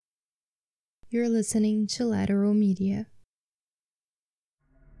You're listening to Lateral Media.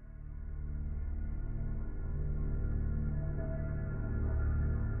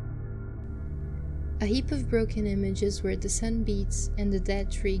 A heap of broken images where the sun beats and the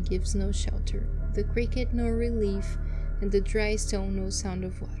dead tree gives no shelter, the cricket no relief, and the dry stone no sound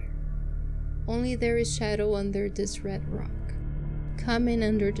of water. Only there is shadow under this red rock. Come in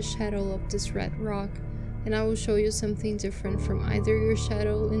under the shadow of this red rock, and I will show you something different from either your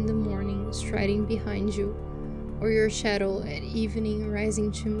shadow in the morning striding behind you, or your shadow at evening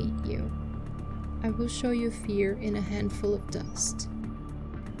rising to meet you. I will show you fear in a handful of dust.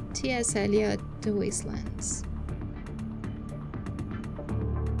 T.S. Eliot, The Wastelands.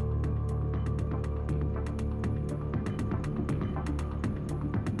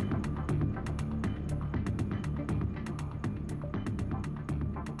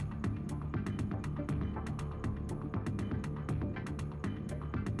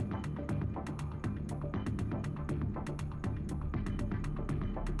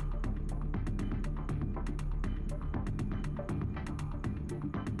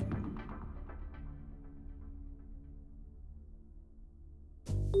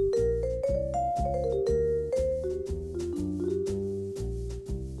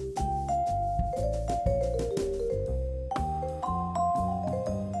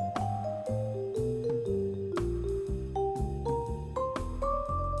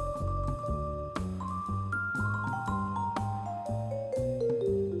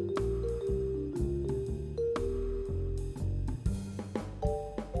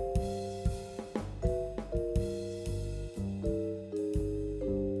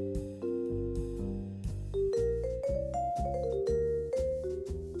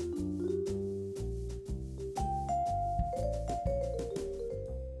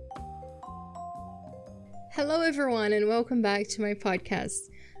 Hello everyone and welcome back to my podcast.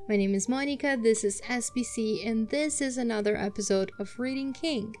 My name is Monica, this is SBC, and this is another episode of Reading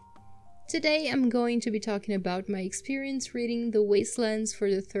King. Today I'm going to be talking about my experience reading The Wastelands for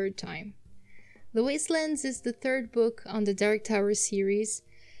the third time. The Wastelands is the third book on the Dark Tower series.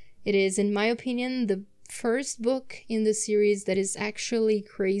 It is, in my opinion, the first book in the series that is actually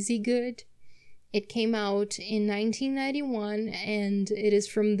crazy good. It came out in 1991, and it is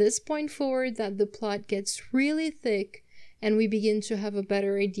from this point forward that the plot gets really thick and we begin to have a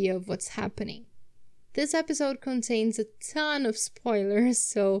better idea of what's happening. This episode contains a ton of spoilers,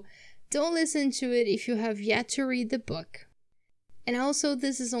 so don't listen to it if you have yet to read the book. And also,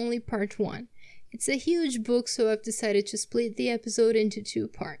 this is only part 1. It's a huge book, so I've decided to split the episode into 2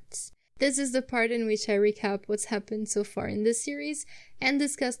 parts. This is the part in which I recap what's happened so far in this series and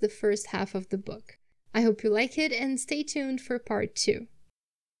discuss the first half of the book. I hope you like it and stay tuned for part 2.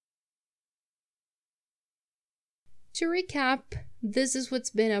 To recap, this is what's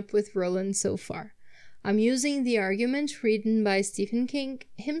been up with Roland so far. I'm using the argument written by Stephen King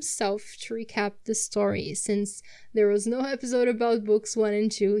himself to recap the story, since there was no episode about books 1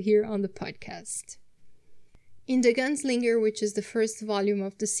 and 2 here on the podcast. In The Gunslinger, which is the first volume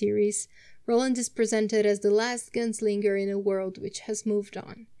of the series, Roland is presented as the last gunslinger in a world which has moved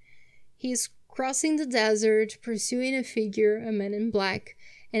on. He is crossing the desert, pursuing a figure, a man in black,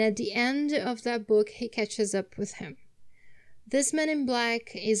 and at the end of that book he catches up with him. This man in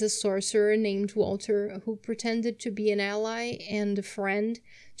black is a sorcerer named Walter, who pretended to be an ally and a friend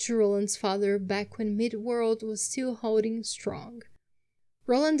to Roland's father back when Midworld was still holding strong.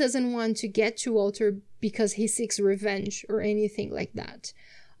 Roland doesn't want to get to Walter because he seeks revenge or anything like that,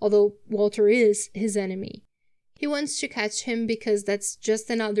 although Walter is his enemy. He wants to catch him because that's just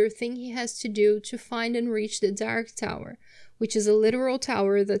another thing he has to do to find and reach the Dark Tower, which is a literal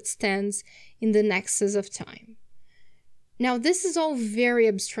tower that stands in the nexus of time. Now, this is all very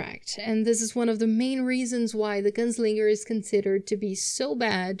abstract, and this is one of the main reasons why The Gunslinger is considered to be so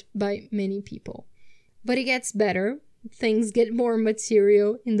bad by many people. But it gets better. Things get more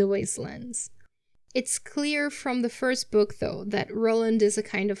material in The Wastelands. It's clear from the first book, though, that Roland is a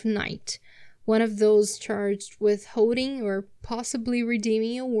kind of knight, one of those charged with holding or possibly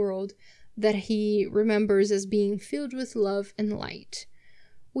redeeming a world that he remembers as being filled with love and light.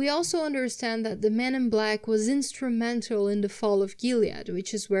 We also understand that the Man in Black was instrumental in the fall of Gilead,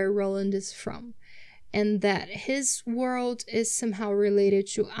 which is where Roland is from, and that his world is somehow related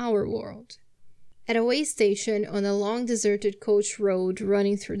to our world. At a way station on a long deserted coach road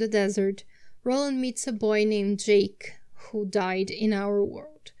running through the desert, Roland meets a boy named Jake who died in our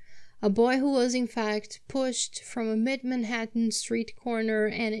world. A boy who was in fact pushed from a mid-Manhattan street corner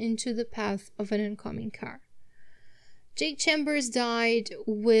and into the path of an oncoming car. Jake Chambers died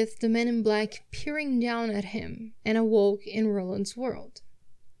with the Man in Black peering down at him and awoke in Roland's world.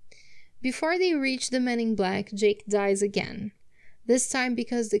 Before they reach the Men in Black, Jake dies again. This time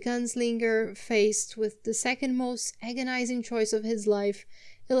because the gunslinger, faced with the second most agonizing choice of his life,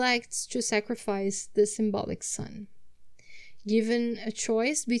 elects to sacrifice the symbolic son. Given a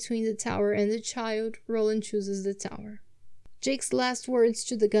choice between the tower and the child, Roland chooses the tower. Jake's last words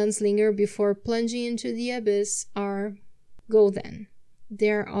to the gunslinger before plunging into the abyss are, "Go then.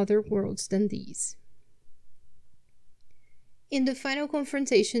 There are other worlds than these." In the final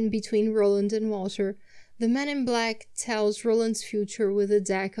confrontation between Roland and Walter, the Man in Black tells Roland's future with a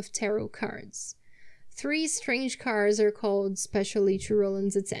deck of tarot cards. 3 strange cards are called specially to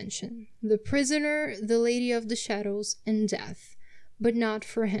Roland's attention: the Prisoner, the Lady of the Shadows, and Death, but not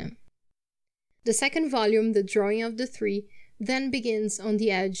for him. The second volume, The Drawing of the Three, then begins on the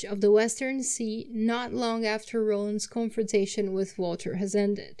edge of the Western Sea not long after Roland's confrontation with Walter has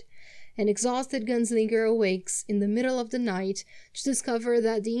ended. An exhausted gunslinger awakes in the middle of the night to discover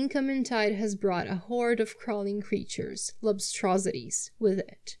that the incoming tide has brought a horde of crawling creatures, lobstrosities, with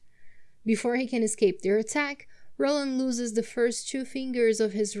it. Before he can escape their attack, Roland loses the first 2 fingers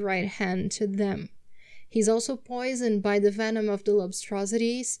of his right hand to them. He's also poisoned by the venom of the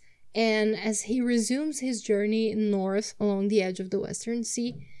lobstrosities, and as he resumes his journey north along the edge of the Western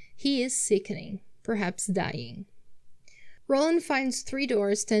Sea, he is sickening, perhaps dying. Roland finds 3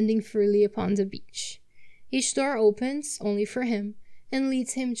 doors standing freely upon the beach. Each door opens, only for him, and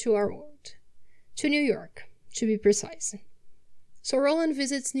leads him to our world. To New York, to be precise. So Roland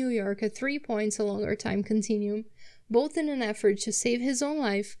visits New York at 3 points along our time continuum, both in an effort to save his own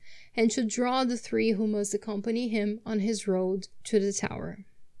life and to draw the 3 who must accompany him on his road to the tower.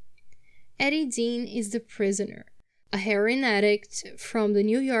 Eddie Dean is the prisoner, a heroin addict from the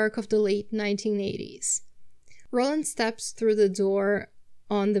New York of the late 1980s. Roland steps through the door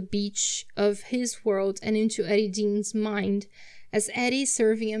on the beach of his world and into Eddie Dean's mind as Eddie,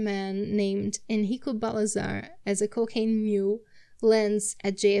 serving a man named Enrico Balazar as a cocaine mule, lands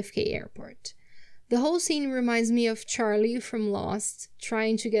at JFK Airport. The whole scene reminds me of Charlie from Lost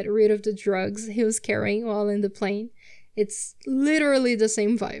trying to get rid of the drugs he was carrying while in the plane. It's literally the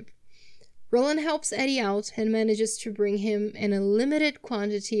same vibe. Roland helps Eddie out and manages to bring him an unlimited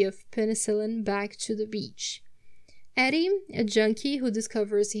quantity of penicillin back to the beach. Eddie, a junkie who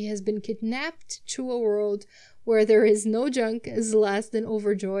discovers he has been kidnapped to a world where there is no junk, is less than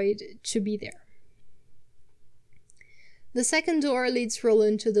overjoyed to be there. The second door leads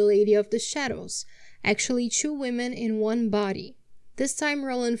Roland to the Lady of the Shadows, actually 2 women in one body. This time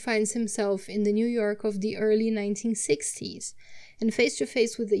Roland finds himself in the New York of the early 1960s, and face to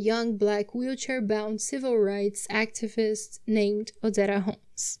face with a young black wheelchair-bound civil rights activist named Odetta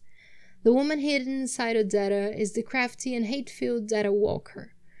Holmes. The woman hidden inside Odetta is the crafty and hate-filled Detta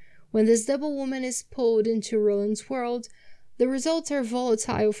Walker. When this double woman is pulled into Roland's world, the results are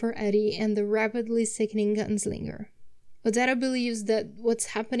volatile for Eddie and the rapidly sickening gunslinger. Odetta believes that what's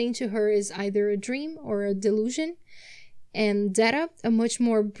happening to her is either a dream or a delusion, and Detta, a much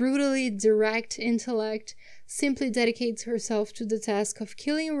more brutally direct intellect, simply dedicates herself to the task of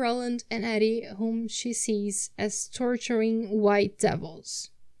killing Roland and Eddie, whom she sees as torturing white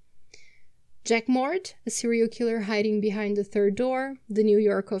devils. Jack Mort, a serial killer hiding behind the third door, the New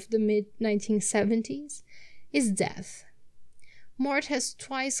York of the mid-1970s, is Death. Mort has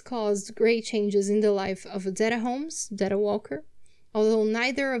twice caused great changes in the life of Odetta Holmes, Detta Walker, although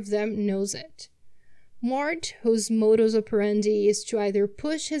neither of them knows it. Mort, whose modus operandi is to either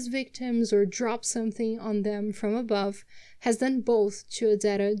push his victims or drop something on them from above, has done both to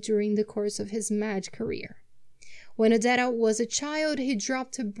Odetta during the course of his mad career. When Odetta was a child, he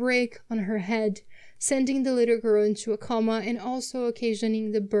dropped a brick on her head, sending the little girl into a coma and also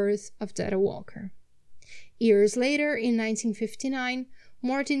occasioning the birth of Detta Walker. Years later, in 1959,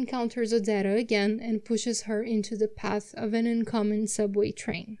 Mort encounters Odetta again and pushes her into the path of an oncoming subway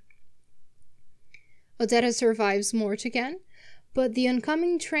train. Odetta survives Mort again, but the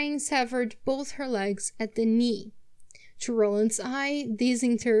oncoming train severed both her legs at the knee. To Roland's eye, these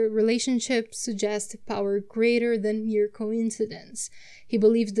interrelationships suggest a power greater than mere coincidence. He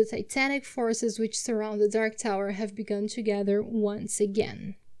believes the titanic forces which surround the Dark Tower have begun to gather once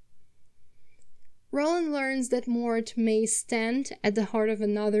again. Roland learns that Mort may stand at the heart of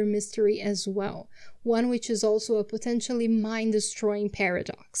another mystery as well, one which is also a potentially mind-destroying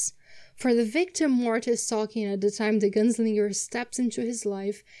paradox. For the victim Mort is stalking at the time the gunslinger steps into his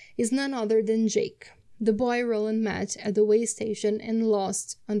life is none other than Jake, the boy Roland met at the way station and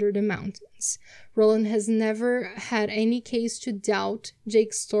lost under the mountains. Roland has never had any case to doubt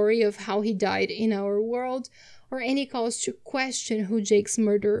Jake's story of how he died in our world, or any cause to question who Jake's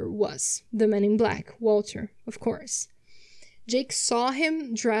murderer was. The Man in Black, Walter, of course. Jake saw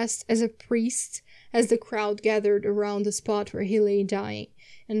him dressed as a priest as the crowd gathered around the spot where he lay dying,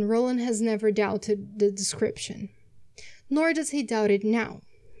 and Roland has never doubted the description. Nor does he doubt it now.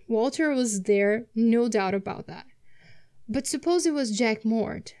 Walter was there, no doubt about that. But suppose it was Jack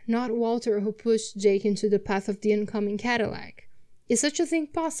Mort, not Walter, who pushed Jake into the path of the oncoming Cadillac. Is such a thing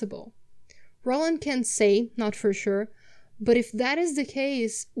possible? Roland can't say, not for sure, but if that is the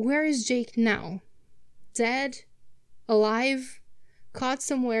case, where is Jake now? Dead? Alive? Caught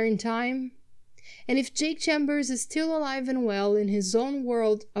somewhere in time? And if Jake Chambers is still alive and well in his own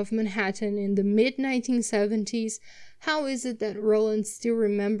world of Manhattan in the mid-1970s, how is it that Roland still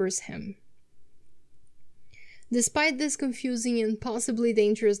remembers him? Despite this confusing and possibly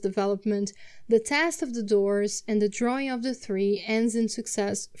dangerous development, the test of the doors and the drawing of the three ends in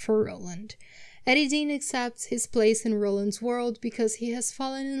success for Roland. Eddie Dean accepts his place in Roland's world because he has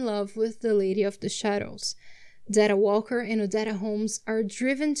fallen in love with the Lady of the Shadows. Dada Walker and Odetta Holmes are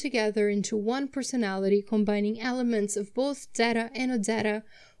driven together into one personality, combining elements of both Dada and Odetta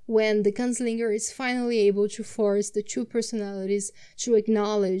when the gunslinger is finally able to force the two personalities to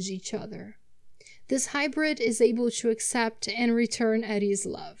acknowledge each other. This hybrid is able to accept and return Eddie's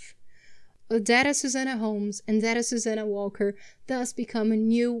love. Odetta Susanna Holmes and Dada Susanna Walker thus become a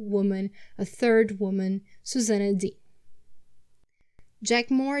new woman, a third woman, Susanna Dean.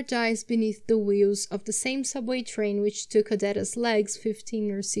 Jack Mort dies beneath the wheels of the same subway train which took Odetta's legs 15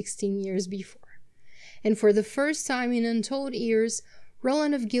 or 16 years before. And for the first time in untold years,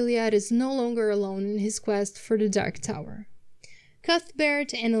 Roland of Gilead is no longer alone in his quest for the Dark Tower.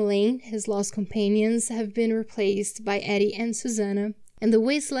 Cuthbert and Elaine, his lost companions, have been replaced by Eddie and Susanna, and The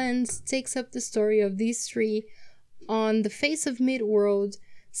Wastelands takes up the story of these three on the face of Midworld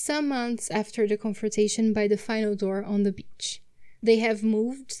some months after the confrontation by the final door on the beach. They have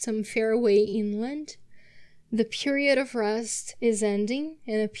moved some fair way inland. The period of rest is ending,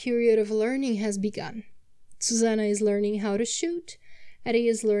 and a period of learning has begun. Susanna is learning how to shoot, Eddie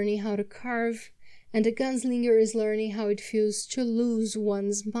is learning how to carve, and the gunslinger is learning how it feels to lose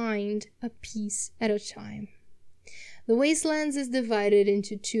one's mind a piece at a time. The Wastelands is divided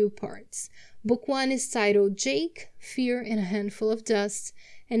into two parts. Book 1 is titled Jake, Fear, and a Handful of Dust,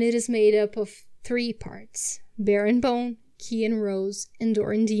 and it is made up of 3 parts: Bear and Bone, Key and Rose, and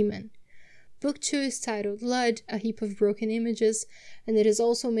Door and Demon. Book 2 is titled Lud, A Heap of Broken Images, and it is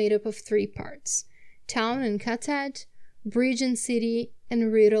also made up of 3 parts: Town and Katad, Bridge and City,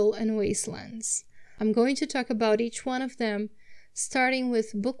 and Riddle and Wastelands. I'm going to talk about each one of them, starting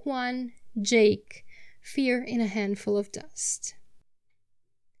with Book 1, Jake, Fear in a Handful of Dust.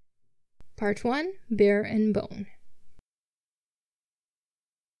 Part 1, Bear and Bone.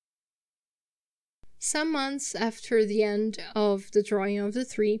 Some months after the end of the drawing of the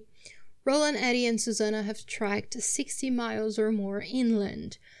three, Roland, Eddie, and Susanna have trekked 60 miles or more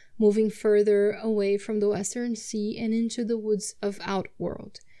inland, moving further away from the Western Sea and into the woods of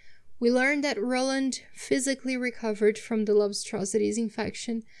Outworld. We learn that Roland, physically recovered from the Lovestrosities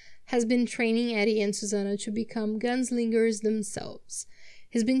infection, has been training Eddie and Susanna to become gunslingers themselves.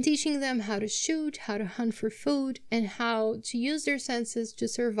 He's been teaching them how to shoot, how to hunt for food, and how to use their senses to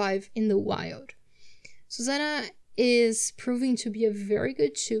survive in the wild. Susanna is proving to be a very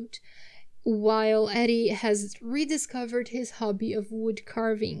good shoot, while Eddie has rediscovered his hobby of wood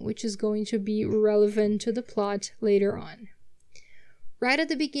carving, which is going to be relevant to the plot later on. Right at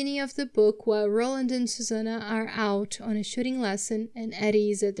the beginning of the book, while Roland and Susanna are out on a shooting lesson and Eddie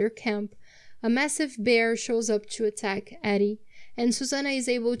is at their camp, a massive bear shows up to attack Eddie, and Susanna is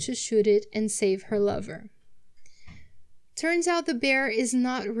able to shoot it and save her lover. Turns out the bear is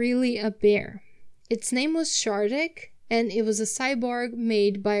not really a bear. Its name was Shardik, and it was a cyborg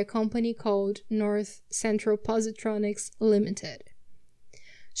made by a company called North Central Positronics Limited.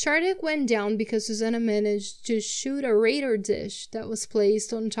 Shardik went down because Susanna managed to shoot a radar dish that was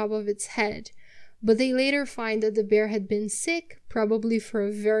placed on top of its head, but they later find that the bear had been sick, probably for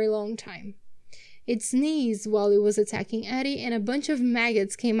a very long time. It sneezed while it was attacking Eddie, and a bunch of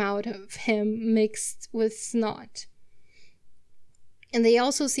maggots came out of him mixed with snot. And they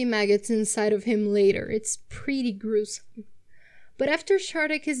also see maggots inside of him later. It's pretty gruesome. But after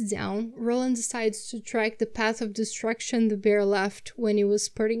Shardik is down, Roland decides to track the path of destruction the bear left when he was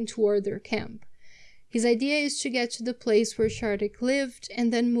spurting toward their camp. His idea is to get to the place where Shardik lived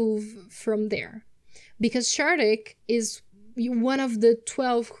and then move from there. Because Shardik is one of the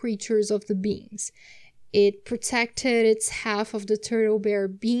 12 creatures of the beams. It protected its half of the turtle bear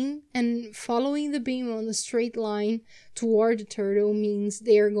beam, and following the beam on a straight line toward the turtle means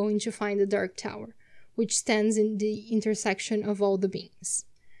they are going to find the Dark Tower, which stands in the intersection of all the beams.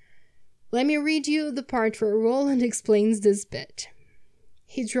 Let me read you the part where Roland explains this bit.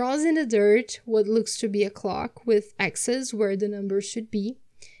 He draws in the dirt what looks to be a clock with X's where the numbers should be,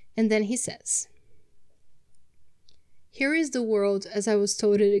 and then he says, "Here is the world as I was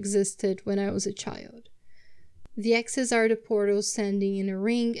told it existed when I was a child. The X's are the portals standing in a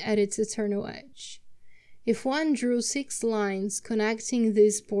ring at its eternal edge. If one drew 6 lines connecting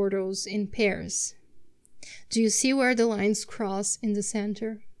these portals in pairs, do you see where the lines cross in the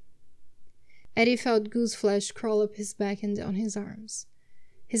center?" Eddie felt goose flesh crawl up his back and down his arms.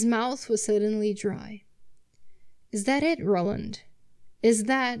 His mouth was suddenly dry. "Is that it, Roland? Is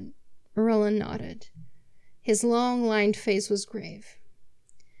that—" Roland nodded. His long, lined face was grave.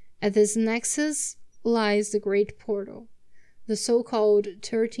 "At this nexus lies the great portal, the so-called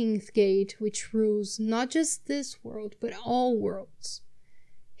 13th gate, which rules not just this world, but all worlds."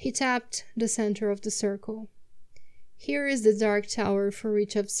 He tapped the center of the circle. "Here is the dark tower for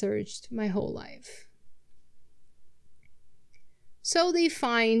which I've searched my whole life." So they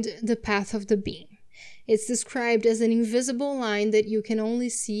find the path of the being. It's described as an invisible line that you can only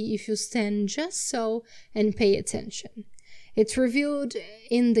see if you stand just so and pay attention. It's revealed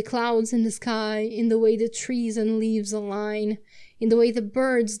in the clouds in the sky, in the way the trees and leaves align, in the way the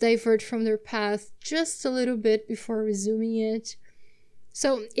birds divert from their path just a little bit before resuming it.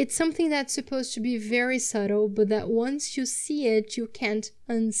 So it's something that's supposed to be very subtle, but that once you see it, you can't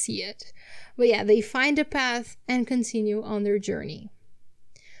unsee it. But yeah, they find a path and continue on their journey.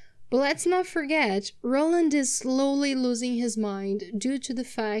 But let's not forget, Roland is slowly losing his mind due to the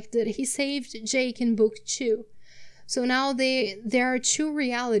fact that he saved Jake in book 2. So now there are 2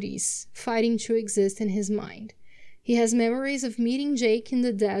 realities fighting to exist in his mind. He has memories of meeting Jake in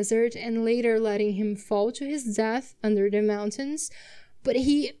the desert and later letting him fall to his death under the mountains, but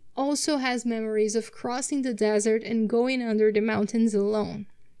he also has memories of crossing the desert and going under the mountains alone.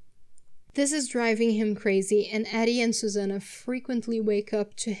 This is driving him crazy, and Eddie and Susanna frequently wake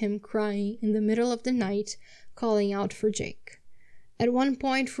up to him crying in the middle of the night, calling out for Jake. At one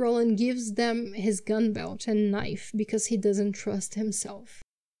point, Roland gives them his gun belt and knife because he doesn't trust himself.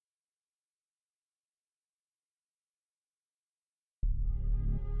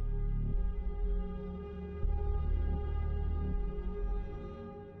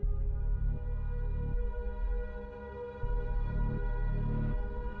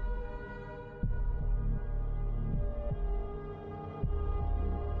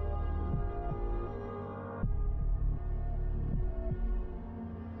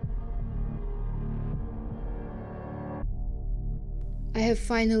 I have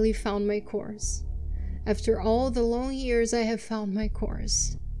finally found my course. After all the long years, I have found my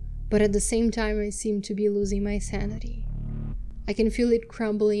course. But at the same time, I seem to be losing my sanity. I can feel it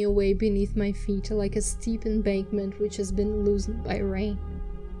crumbling away beneath my feet like a steep embankment which has been loosened by rain.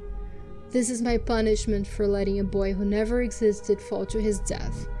 This is my punishment for letting a boy who never existed fall to his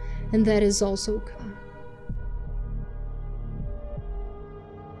death, and that is also gone.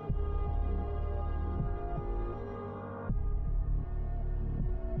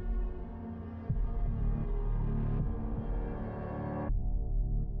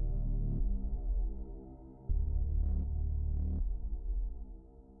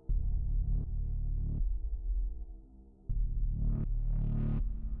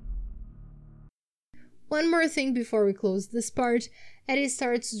 One more thing before we close this part, Eddie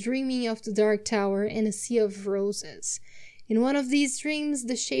starts dreaming of the Dark Tower and a sea of roses. In one of these dreams,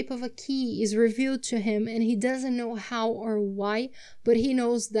 the shape of a key is revealed to him and he doesn't know how or why, but he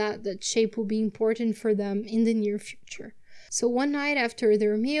knows that that shape will be important for them in the near future. So one night after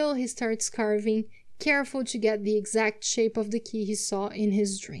their meal, he starts carving, careful to get the exact shape of the key he saw in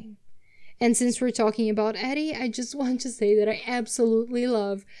his dream. And since we're talking about Eddie, I just want to say that I absolutely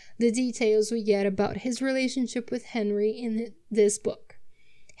love the details we get about his relationship with Henry in this book.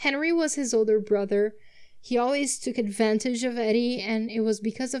 Henry was his older brother. He always took advantage of Eddie, and it was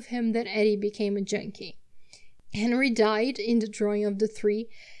because of him that Eddie became a junkie. Henry died in the drawing of the 3,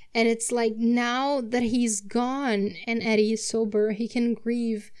 and it's like now that he's gone and Eddie is sober, he can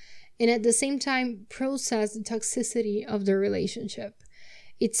grieve and at the same time process the toxicity of their relationship.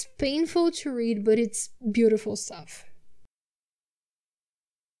 It's painful to read, but it's beautiful stuff.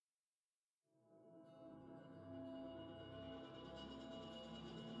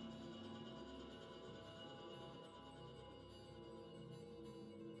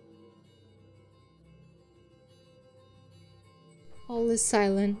 All is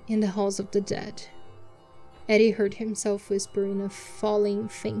silent in the halls of the dead. Eddie heard himself whisper in a falling,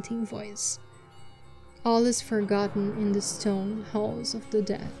 fainting voice. All is forgotten in the stone halls of the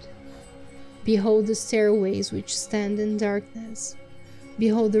dead. Behold the stairways which stand in darkness.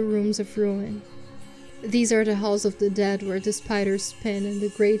 Behold the rooms of ruin. These are the halls of the dead where the spiders spin and the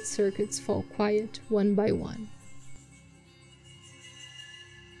great circuits fall quiet one by one.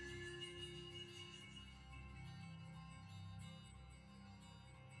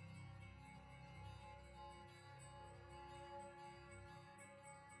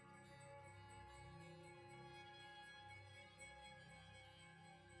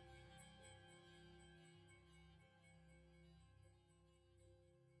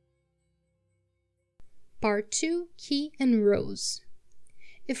 Part 2, Key and Rose.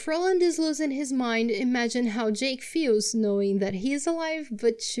 If Roland is losing his mind, imagine how Jake feels knowing that he is alive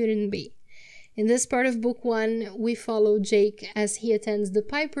but shouldn't be. In this part of Book 1, we follow Jake as he attends the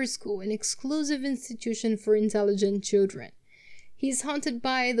Piper School, an exclusive institution for intelligent children. He is haunted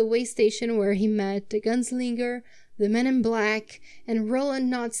by the way station where he met the gunslinger, the men in black, and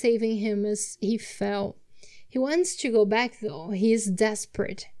Roland not saving him as he fell. He wants to go back though. He is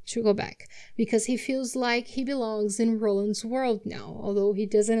desperate to go back because he feels like he belongs in Roland's world now, although he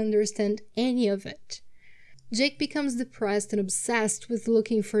doesn't understand any of it. Jake becomes depressed and obsessed with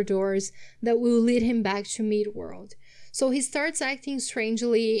looking for doors that will lead him back to Midworld. So he starts acting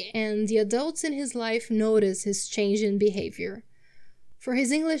strangely, and the adults in his life notice his change in behavior. For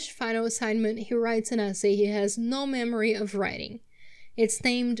his English final assignment, he writes an essay he has no memory of writing. It's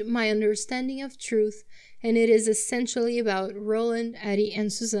named My Understanding of Truth, and it is essentially about Roland, Eddie,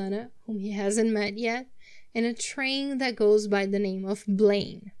 and Susanna, whom he hasn't met yet, and a train that goes by the name of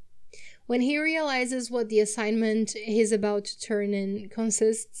Blaine. When he realizes what the assignment he's about to turn in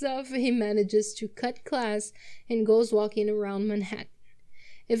consists of, he manages to cut class and goes walking around Manhattan.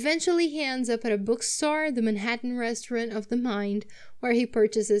 Eventually, he ends up at a bookstore, the Manhattan Restaurant of the Mind, where he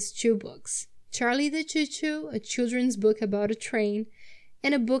purchases 2 books. Charlie the Choo-Choo, a children's book about a train,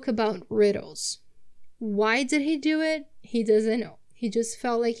 and a book about riddles. Why did he do it? He doesn't know. He just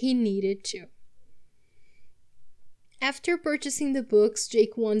felt like he needed to. After purchasing the books,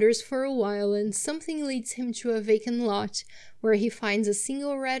 Jake wanders for a while and something leads him to a vacant lot where he finds a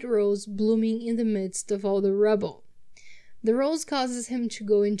single red rose blooming in the midst of all the rubble. The rose causes him to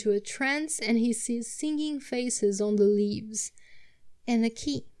go into a trance and he sees singing faces on the leaves and a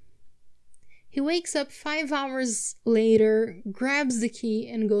key. He wakes up 5 hours later, grabs the key,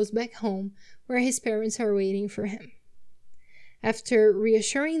 and goes back home, where his parents are waiting for him. After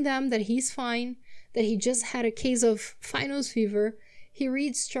reassuring them that he's fine, that he just had a case of finals fever, he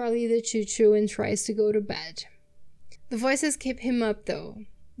reads Charlie the Choo-Choo and tries to go to bed. The voices keep him up though,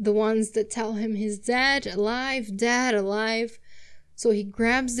 the ones that tell him he's dead, alive, so he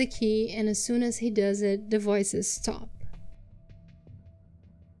grabs the key, and as soon as he does it, the voices stop.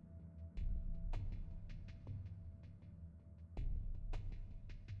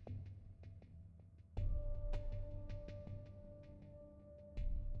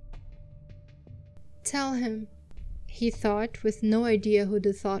 Tell him, he thought, with no idea who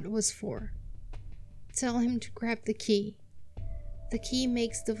the thought was for. Tell him to grab the key. The key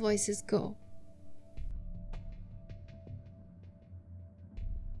makes the voices go.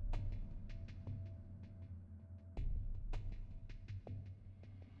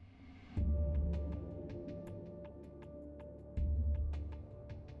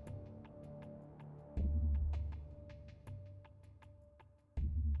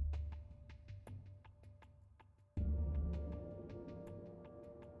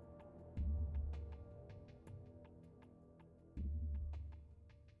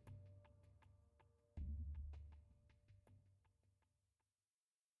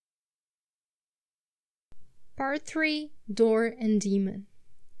 Part 3, Door and Demon.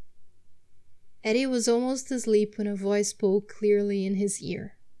 Eddie was almost asleep when a voice spoke clearly in his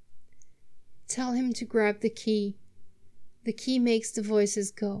ear. Tell him to grab the key. The key makes the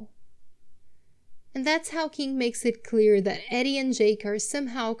voices go. And that's how King makes it clear that Eddie and Jake are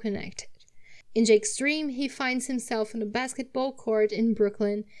somehow connected. In Jake's dream, he finds himself on a basketball court in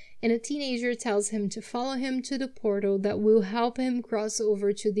Brooklyn, and a teenager tells him to follow him to the portal that will help him cross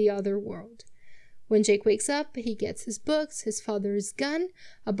over to the other world. When Jake wakes up, he gets his books, his father's gun,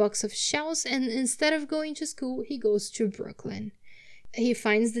 a box of shells, and instead of going to school, he goes to Brooklyn. He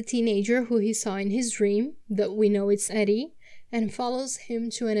finds the teenager who he saw in his dream, that we know it's Eddie, and follows him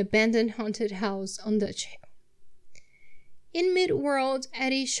to an abandoned haunted house on Dutch Hill. In Midworld,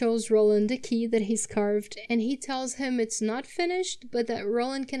 Eddie shows Roland the key that he's carved, and he tells him it's not finished, but that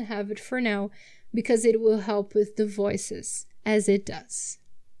Roland can have it for now because it will help with the voices, as it does.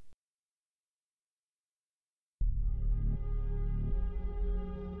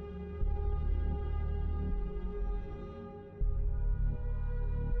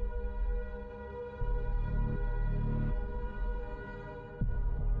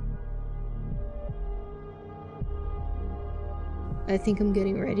 I think I'm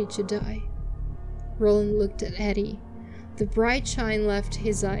getting ready to die. Roland looked at Eddie. The bright shine left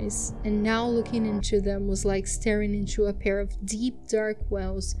his eyes, and now looking into them was like staring into a pair of deep, dark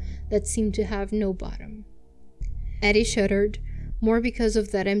wells that seemed to have no bottom. Eddie shuddered, more because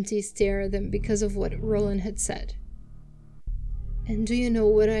of that empty stare than because of what Roland had said. And do you know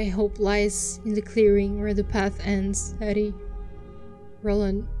what I hope lies in the clearing where the path ends, Eddie?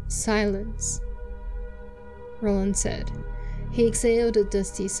 Roland, silence. Roland said. He exhaled a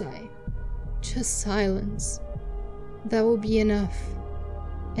dusty sigh. Just silence. That will be enough.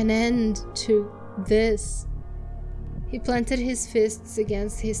 An end to this. He planted his fists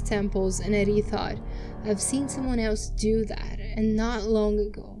against his temples, and Eddie thought, I've seen someone else do that, and not long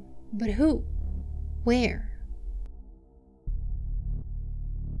ago. But who? Where?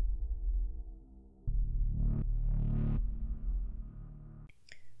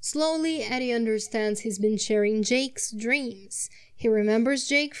 Slowly, Eddie understands he's been sharing Jake's dreams. He remembers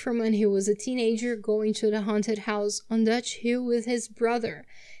Jake from when he was a teenager going to the haunted house on Dutch Hill with his brother,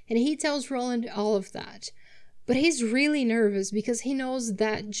 and he tells Roland all of that. But he's really nervous because he knows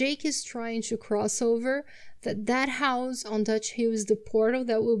that Jake is trying to cross over, that house on Dutch Hill is the portal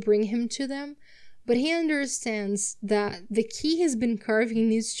that will bring him to them. But he understands that the key he's been carving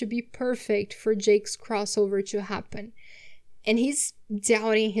needs to be perfect for Jake's crossover to happen. And he's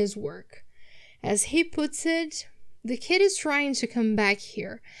doubting his work. As he puts it, the kid is trying to come back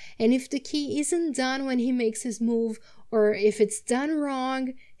here, and if the key isn't done when he makes his move, or if it's done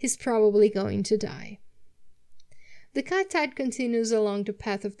wrong, he's probably going to die. The Katad continues along the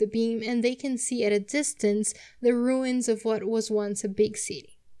path of the beam, and they can see at a distance the ruins of what was once a big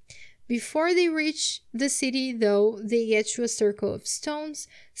city. Before they reach the city, though, they get to a circle of stones,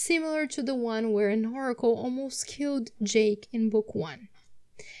 similar to the one where an oracle almost killed Jake in Book 1.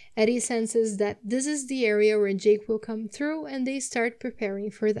 Eddie senses that this is the area where Jake will come through, and they start preparing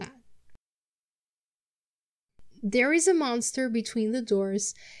for that. There is a monster between the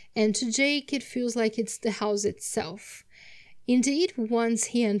doors, and to Jake it feels like it's the house itself. Indeed, once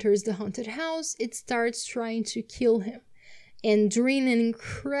he enters the haunted house, it starts trying to kill him. And during an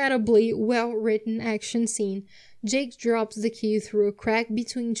incredibly well-written action scene, Jake drops the key through a crack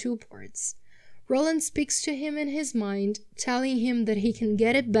between two boards. Roland speaks to him in his mind, telling him that he can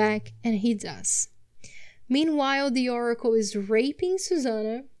get it back, and he does. Meanwhile, the Oracle is raping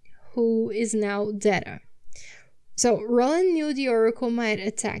Susanna, who is now Detta. So Roland knew the Oracle might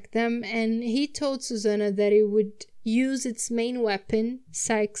attack them, and he told Susanna that it would use its main weapon,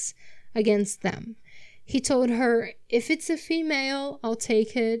 sex, against them. He told her, if it's a female, I'll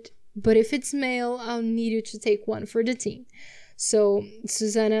take it, but if it's male, I'll need you to take one for the team. So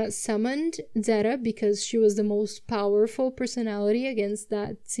Susanna summoned Detta because she was the most powerful personality against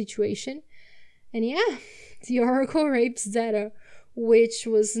that situation. And yeah, the Oracle rapes Detta, which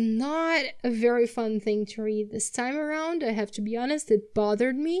was not a very fun thing to read this time around. I have to be honest, it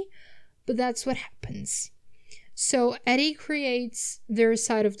bothered me, but that's what happens. So Eddie creates their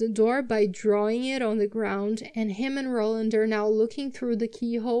side of the door by drawing it on the ground, and him and Roland are now looking through the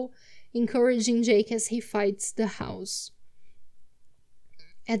keyhole, encouraging Jake as he fights the house.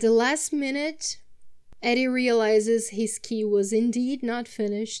 At the last minute, Eddie realizes his key was indeed not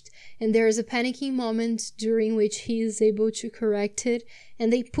finished, and there is a panicking moment during which he is able to correct it,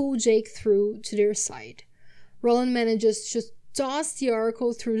 and they pull Jake through to their side. Roland manages to toss the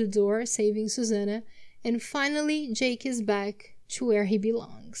Oracle through the door, saving Susanna, and finally Jake is back to where he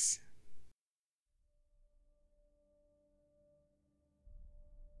belongs.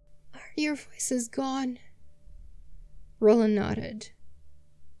 Are your voices gone? Roland nodded.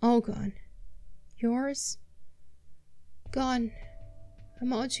 All gone. Yours? Gone.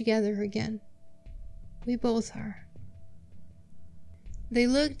 I'm all together again. We both are. They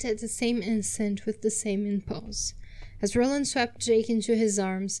looked at the same instant with the same impulse. As Roland swept Jake into his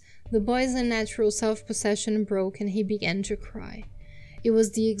arms, the boy's unnatural self-possession broke and he began to cry. It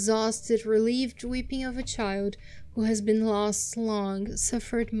was the exhausted, relieved weeping of a child who has been lost long,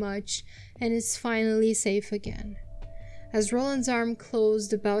 suffered much, and is finally safe again. As Roland's arm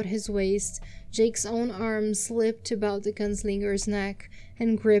closed about his waist, Jake's own arm slipped about the gunslinger's neck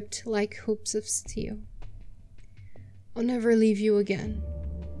and gripped like hoops of steel. I'll never leave you again,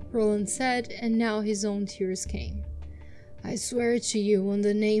 Roland said, and now his own tears came. I swear to you, on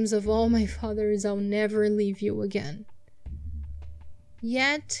the names of all my fathers, I'll never leave you again.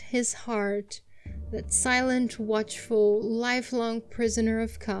 Yet his heart, that silent, watchful, lifelong prisoner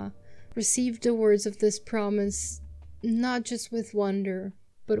of Ka, received the words of this promise not just with wonder,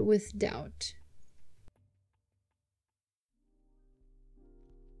 but with doubt.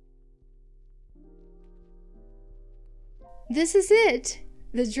 This is it!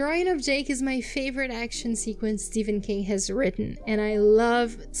 The drawing of Jake is my favorite action sequence Stephen King has written, and I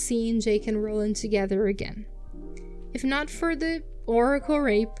love seeing Jake and Roland together again. If not for the Oracle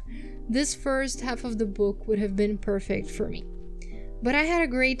rape, this first half of the book would have been perfect for me. But I had a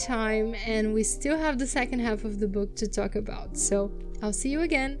great time, and we still have the second half of the book to talk about, so I'll see you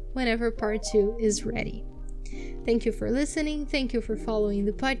again whenever part 2 is ready. Thank you for listening, thank you for following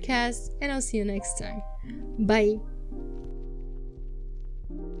the podcast, and I'll see you next time. Bye!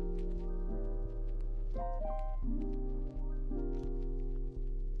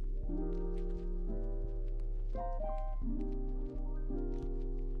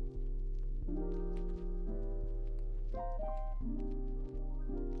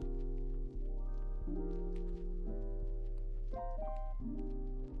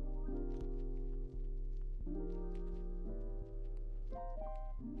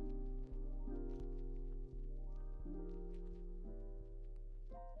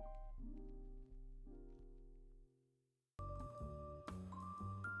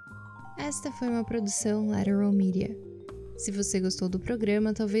 Esta foi uma produção Lateral Media. Se você gostou do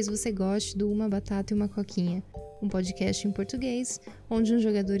programa, talvez você goste do Uma Batata e uma Coquinha, um podcast em português, onde um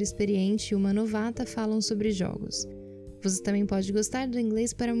jogador experiente e uma novata falam sobre jogos. Você também pode gostar do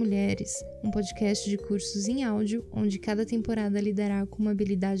Inglês para Mulheres, um podcast de cursos em áudio, onde cada temporada lidará com uma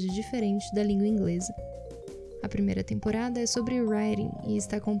habilidade diferente da língua inglesa. A primeira temporada é sobre writing e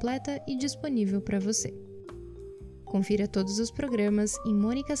está completa e disponível para você. Confira todos os programas em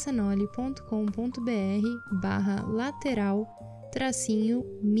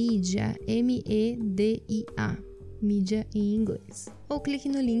monicasanoli.com.br/lateral-media, MEDIA, mídia em inglês. Ou clique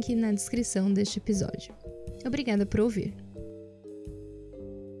no link na descrição deste episódio. Obrigada por ouvir.